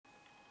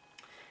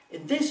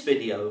In this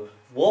video,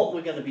 what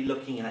we're going to be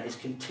looking at is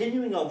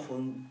continuing on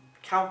from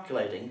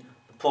calculating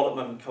the product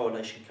moment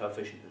correlation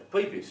coefficient in the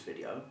previous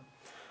video.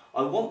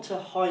 I want to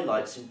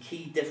highlight some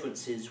key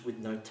differences with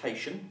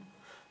notation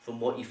from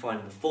what you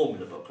find in the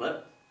formula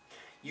booklet.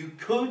 You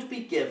could be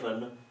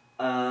given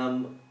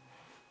the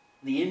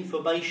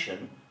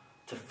information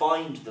to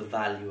find the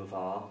value of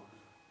R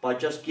by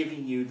just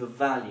giving you the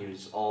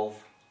values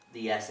of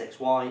the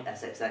SXY,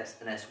 SXX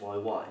and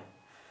SYY.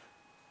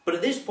 But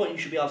at this point you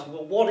should be asking,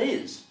 well, what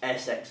is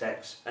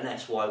SXX and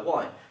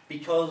SYY?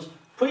 Because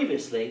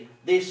previously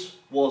this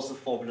was the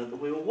formula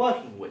that we were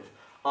working with.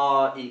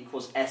 R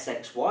equals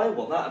SXY,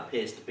 well that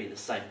appears to be the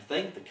same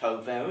thing, the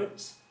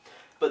covariance.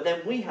 But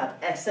then we had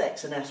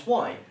SX and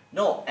SY,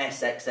 not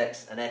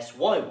SXX and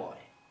SYY.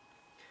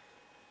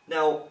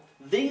 Now,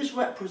 these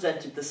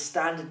represented the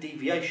standard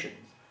deviation.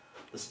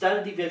 The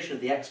standard deviation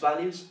of the X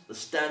values, the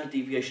standard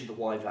deviation of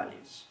the Y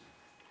values.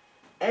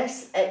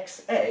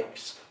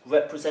 SXX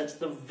represents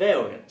the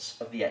variance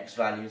of the X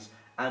values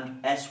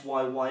and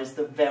SYY is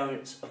the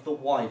variance of the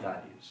Y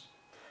values.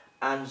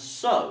 And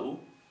so,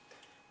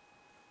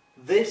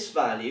 this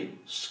value,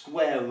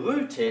 square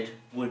rooted,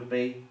 would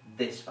be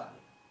this value.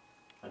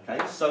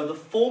 Okay, so the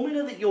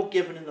formula that you're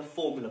given in the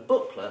formula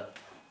booklet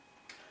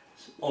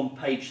on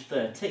page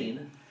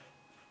 13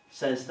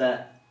 says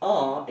that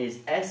R is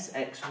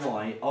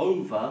SXY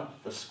over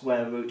the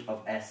square root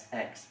of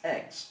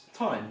SXX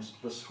times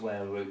the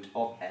square root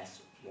of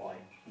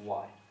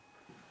SYY.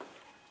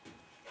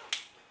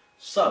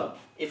 So,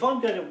 if I'm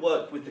going to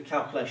work with the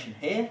calculation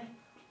here,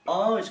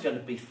 R is going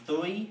to be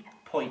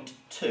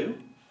 3.2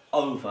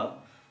 over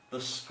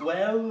the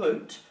square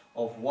root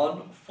of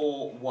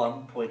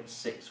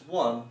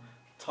 141.61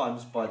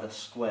 times by the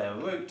square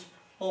root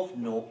of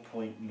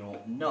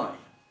 0.09.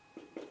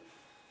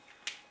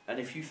 And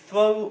if you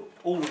throw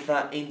all of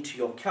that into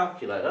your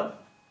calculator,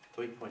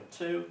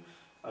 3.2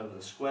 over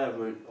the square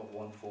root of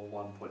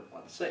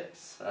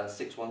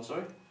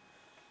 141.61,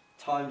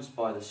 times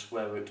by the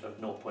square root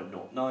of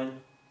 0.09,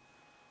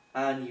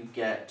 and you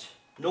get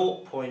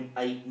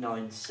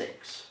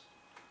 0.896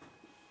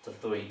 to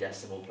 3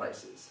 decimal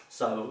places.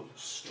 So,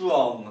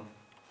 strong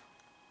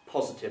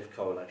positive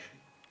correlation,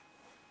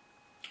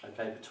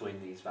 okay,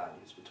 between these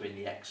values, between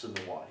the X and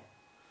the Y.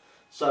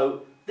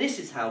 So, this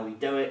is how we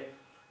do it.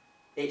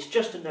 It's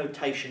just a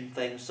notation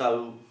thing,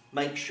 so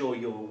make sure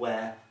you're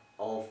aware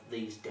of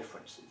these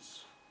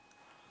differences.